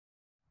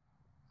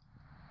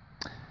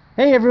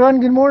Hey everyone,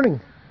 good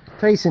morning.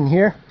 Tyson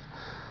here.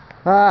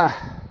 As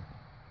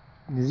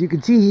you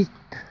can see,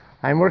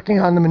 I'm working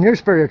on the manure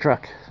spreader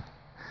truck.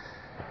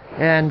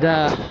 And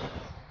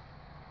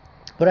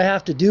what I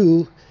have to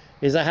do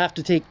is I have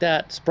to take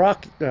that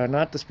sprocket,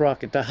 not the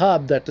sprocket, the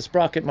hub that the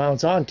sprocket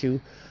mounts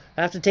onto.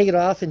 I have to take it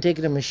off and take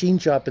it to a machine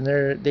shop, and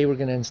they were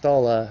going to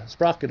install a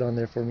sprocket on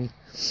there for me.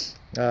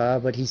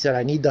 But he said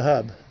I need the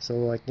hub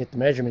so I can get the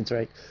measurements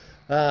right.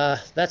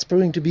 That's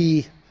proving to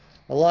be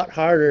a lot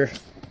harder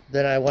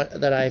than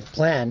I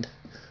planned.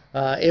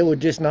 It would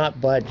just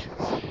not budge.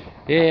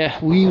 Yeah,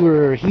 we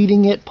were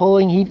heating it,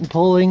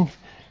 pulling,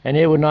 and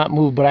it would not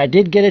move. But I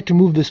did get it to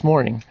move this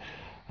morning.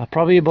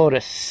 Probably about a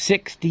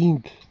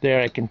 16th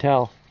there, I can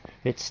tell.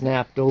 It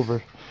snapped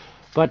over.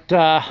 But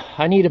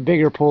I need a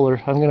bigger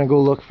puller. I'm gonna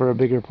go look for a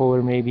bigger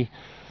puller maybe.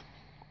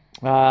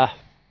 I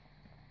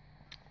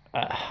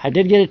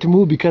did get it to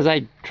move because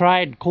I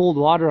tried cold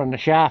water on the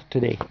shaft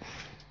today.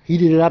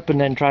 Heated it up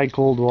and then tried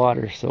cold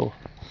water. So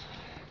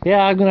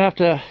yeah, I'm gonna have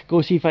to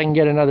go see if I can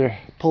get another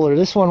puller.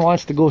 This one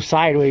wants to go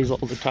sideways all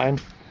the time,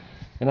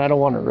 and I don't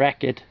want to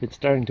wreck it. It's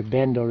starting to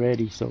bend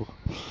already. So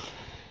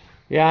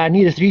yeah, I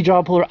need a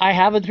 3-jaw puller. I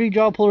have a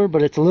 3-jaw puller,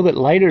 but it's a little bit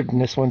lighter than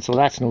this one, so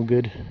that's no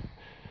good.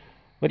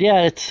 But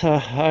yeah, it's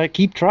I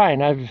keep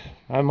trying.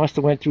 I must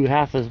have went through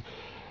half of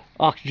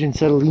oxygen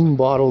acetylene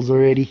bottles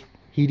already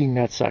heating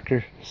that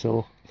sucker.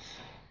 So,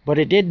 but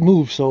it did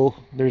move, so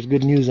there's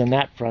good news on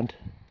that front.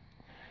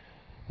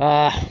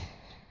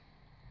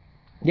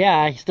 Yeah,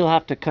 I still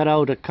have to cut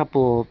out a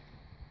couple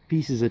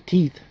pieces of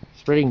teeth,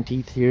 spreading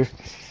teeth here.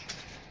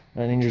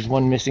 I think there's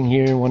one missing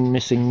here, one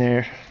missing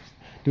there.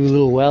 Do a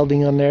little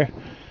welding on there.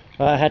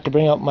 I had to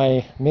bring out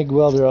my MIG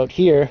welder out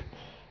here.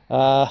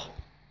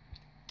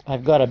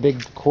 I've got a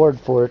big cord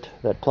for it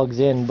that plugs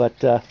in,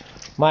 but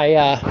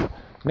my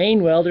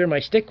main welder,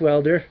 my stick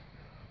welder,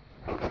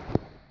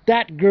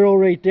 that girl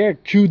right there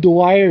chewed the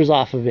wires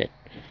off of it.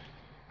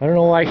 I don't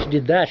know why she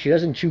did that. She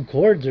doesn't chew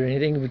cords or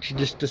anything, but she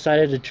just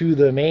decided to chew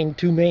the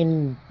two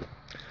main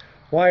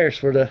wires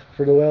for the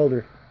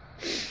welder.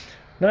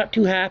 Not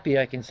too happy,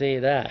 I can say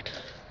that.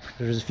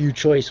 There's a few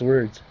choice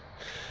words.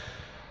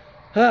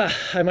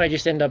 I might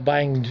just end up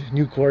buying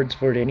new cords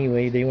for it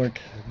anyway. They weren't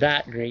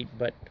that great,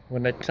 but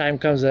when the time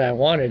comes that I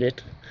wanted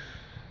it,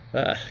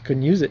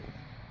 couldn't use it.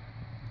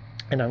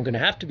 And I'm gonna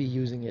have to be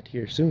using it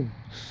here soon.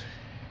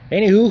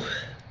 Anywho,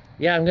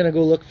 yeah, I'm gonna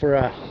go look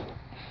for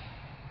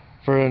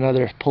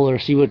another puller,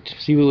 see what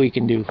we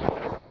can do.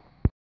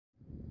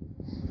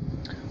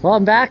 Well,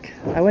 I'm back.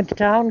 I went to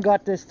town,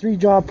 got this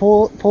 3-jaw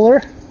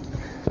puller.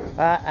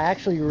 I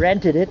actually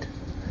rented it.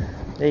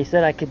 They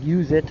said I could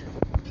use it,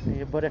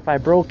 but if I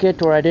broke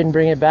it or I didn't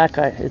bring it back,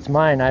 it's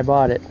mine. I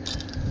bought it.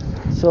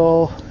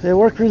 So it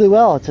worked really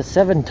well. It's a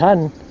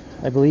 7-ton,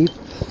 I believe.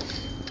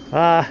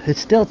 It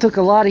still took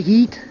a lot of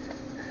heat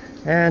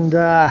and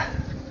a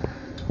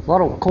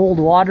lot of cold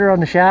water on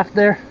the shaft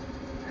there.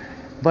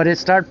 But it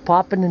started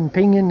popping and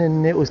pinging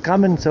and it was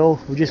coming, so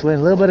we just went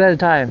a little bit at a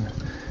time.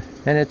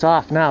 And it's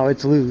off now,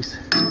 it's loose.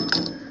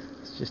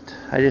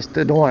 I just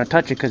don't want to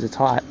touch it because it's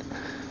hot.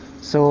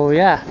 So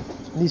yeah,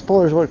 these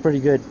pullers work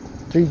pretty good.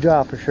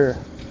 3-jaw for sure.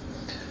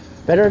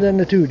 Better than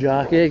the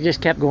 2-jaw. It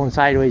just kept going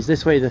sideways.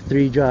 This way the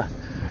 3-jaw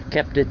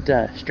kept it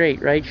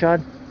straight, right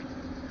Sean?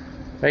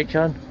 Right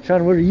Sean?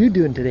 Sean, what are you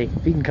doing today?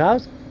 Feeding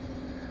cows?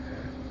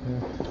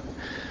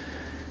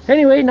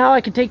 Anyway, now I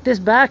can take this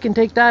back and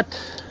take that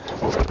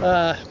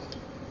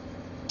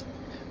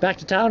back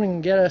to town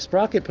and get a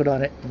sprocket put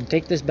on it and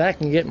take this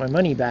back and get my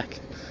money back.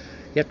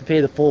 You have to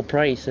pay the full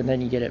price and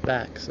then you get it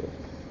back. So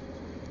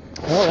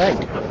all right,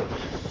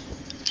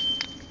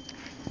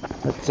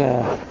 let's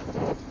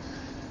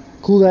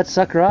cool that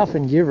sucker off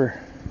and give her.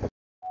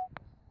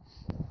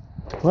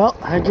 Well,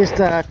 I just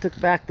took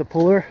back the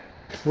puller.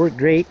 Worked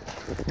great,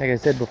 like I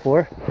said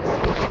before.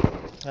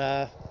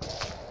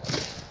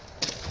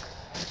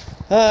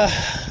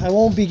 I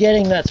won't be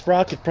getting that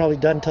sprocket probably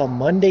done till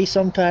Monday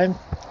sometime.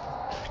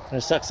 It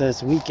sucks that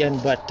it's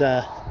weekend, but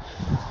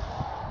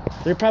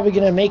they're probably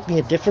gonna make me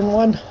a different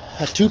one,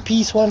 a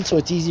 2-piece one, so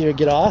it's easier to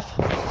get off.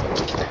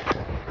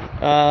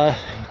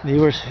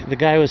 The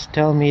guy was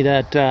telling me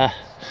that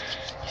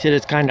he said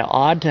it's kind of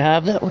odd to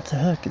have that. What the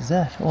heck is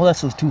that? Oh,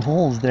 that's those 2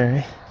 holes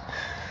there.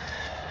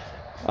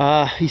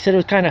 He said it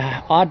was kind of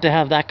odd to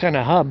have that kind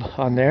of hub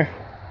on there.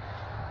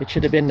 It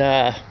should have been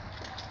a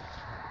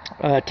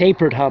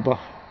tapered hub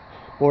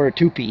or a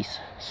 2-piece.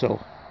 So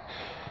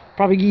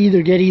probably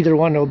get either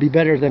one. It'll be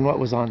better than what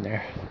was on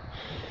there.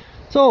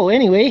 So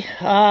anyway,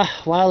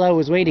 while I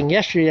was waiting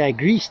yesterday, I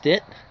greased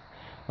it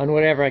on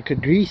whatever I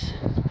could grease.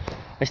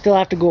 I still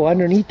have to go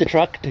underneath the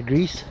truck to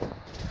grease.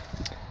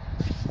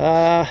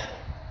 Other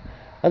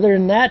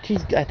than that,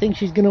 I think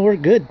she's gonna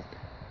work good.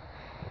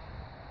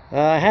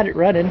 I had it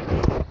running,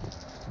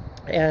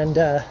 and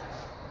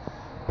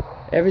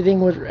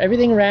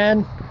everything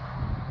ran.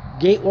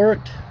 Gate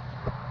worked.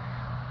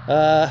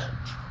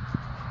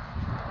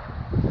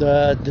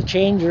 The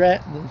chains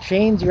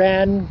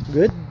ran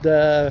good.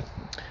 The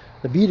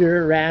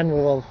beater ran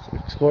well,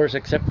 of course,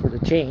 except for the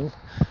chain.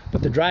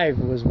 but the drive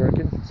was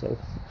working, so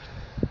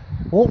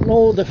won't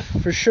know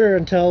for sure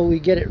until we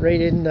get it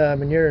right in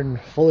manure and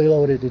fully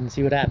loaded and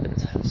see what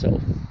happens. So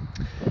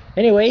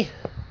anyway,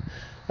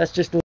 that's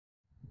just a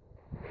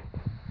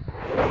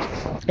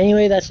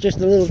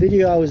little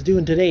video I was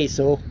doing today,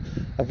 so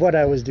of what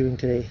I was doing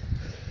today.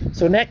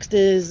 So next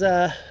is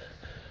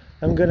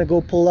I'm gonna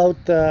go pull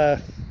out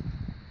the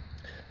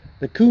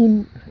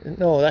coon.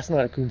 No, that's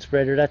not a coon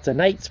spreader, that's a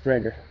night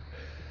spreader.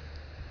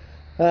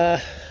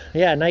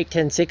 Yeah, night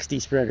 1060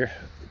 spreader.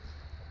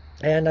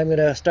 And I'm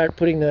gonna start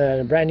putting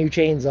the brand new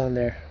chains on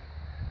there.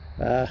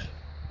 While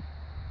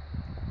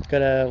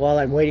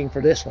I'm waiting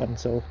for this one.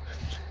 So,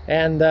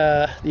 and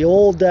the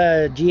old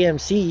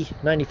GMC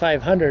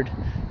 9500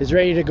 is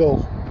ready to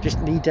go. Just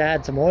need to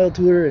add some oil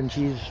to her, and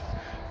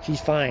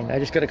she's fine. I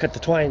just gotta cut the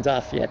twines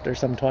off yet. There's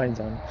some twines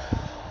on.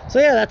 So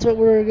yeah, that's what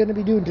we're gonna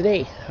be doing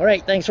today. All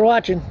right, thanks for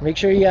watching. Make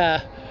sure you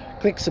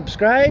click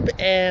subscribe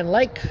and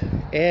like,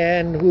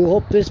 and we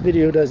hope this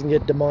video doesn't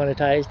get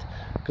demonetized,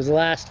 because the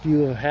last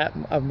few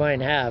of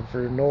mine have,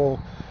 for no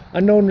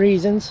unknown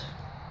reasons.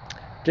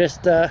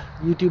 Just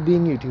YouTube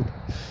being YouTube.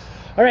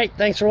 All right,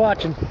 thanks for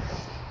watching.